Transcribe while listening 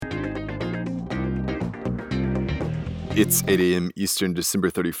It's 8 a.m. Eastern,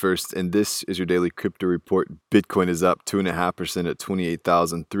 December 31st, and this is your daily crypto report. Bitcoin is up 2.5% at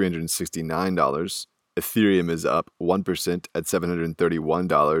 $28,369. Ethereum is up 1% at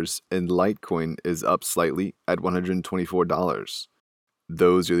 $731, and Litecoin is up slightly at $124.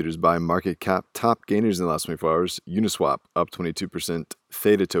 Those are leaders by market cap. Top gainers in the last 24 hours: Uniswap up 22%,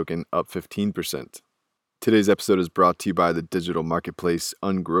 Theta Token up 15%. Today's episode is brought to you by the digital marketplace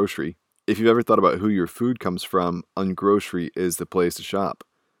Ungrocery. If you've ever thought about who your food comes from, Ungrocery is the place to shop.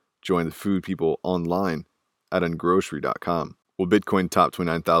 Join the food people online at ungrocery.com. Well, Bitcoin topped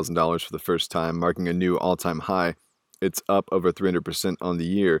 $29,000 for the first time, marking a new all-time high. It's up over 300% on the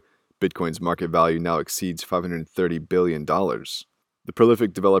year. Bitcoin's market value now exceeds $530 billion. The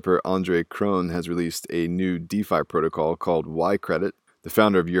prolific developer Andre Cronje has released a new DeFi protocol called yCredit. The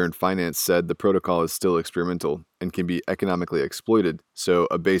founder of Yearn Finance said the protocol is still experimental and can be economically exploited, so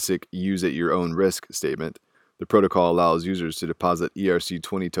a basic use-at-your-own-risk statement. The protocol allows users to deposit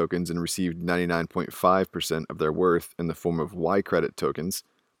ERC20 tokens and receive 99.5% of their worth in the form of yCredit tokens.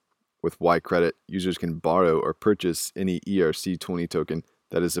 With yCredit, users can borrow or purchase any ERC20 token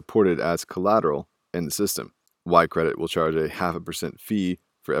that is supported as collateral in the system. yCredit will charge a 0.5% fee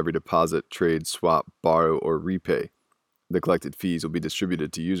for every deposit, trade, swap, borrow, or repay. The collected fees will be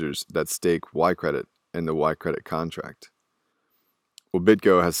distributed to users that stake yCredit in the yCredit contract. Well,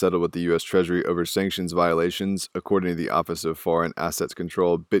 BitGo has settled with the U.S. Treasury over sanctions violations. According to the Office of Foreign Assets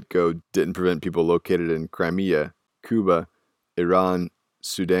Control, BitGo didn't prevent people located in Crimea, Cuba, Iran,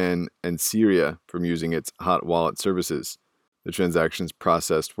 Sudan, and Syria from using its hot wallet services. The transactions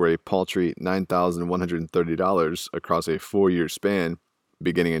processed were a paltry $9,130 across a 4-year span,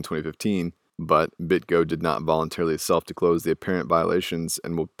 beginning in 2015. But BitGo did not voluntarily self-disclose the apparent violations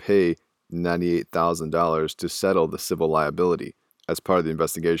and will pay $98,000 to settle the civil liability. As part of the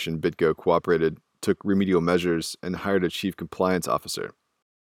investigation, BitGo cooperated, took remedial measures, and hired a chief compliance officer.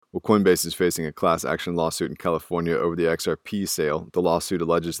 Well, Coinbase is facing a class action lawsuit in California over the XRP sale. The lawsuit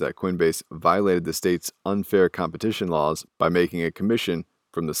alleges that Coinbase violated the state's unfair competition laws by making a commission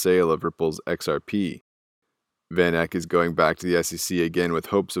from the sale of Ripple's XRP. Van Eck is going back to the SEC again with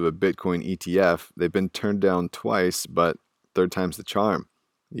hopes of a Bitcoin ETF. They've been turned down twice, but third time's the charm.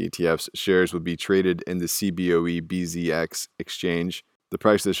 The ETF's shares will be traded in the CBOE BZX exchange. The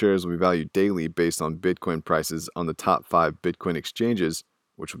price of the shares will be valued daily based on Bitcoin prices on the top 5 Bitcoin exchanges,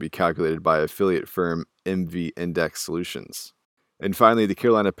 which will be calculated by affiliate firm MV Index Solutions. And finally, the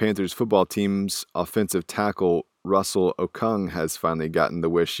Carolina Panthers football team's offensive tackle Russell Okung has finally gotten the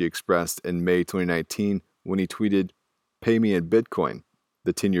wish he expressed in May 2019 when he tweeted, "Pay me in Bitcoin."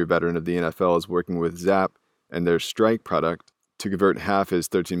 The 10-year veteran of the NFL is working with Zap and their Strike product to convert half his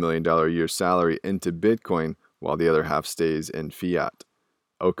 $13 million a year salary into Bitcoin while the other half stays in fiat.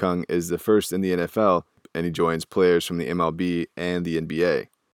 Okung is the first in the NFL, and he joins players from the MLB and the NBA.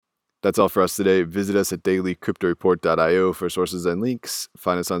 That's all for us today. Visit us at dailycryptoreport.io for sources and links.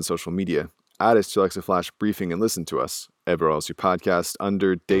 Find us on social media. Add us to Alexa Flash Briefing and listen to us everywhere else you podcast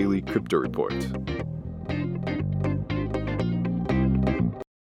under Daily Crypto Report.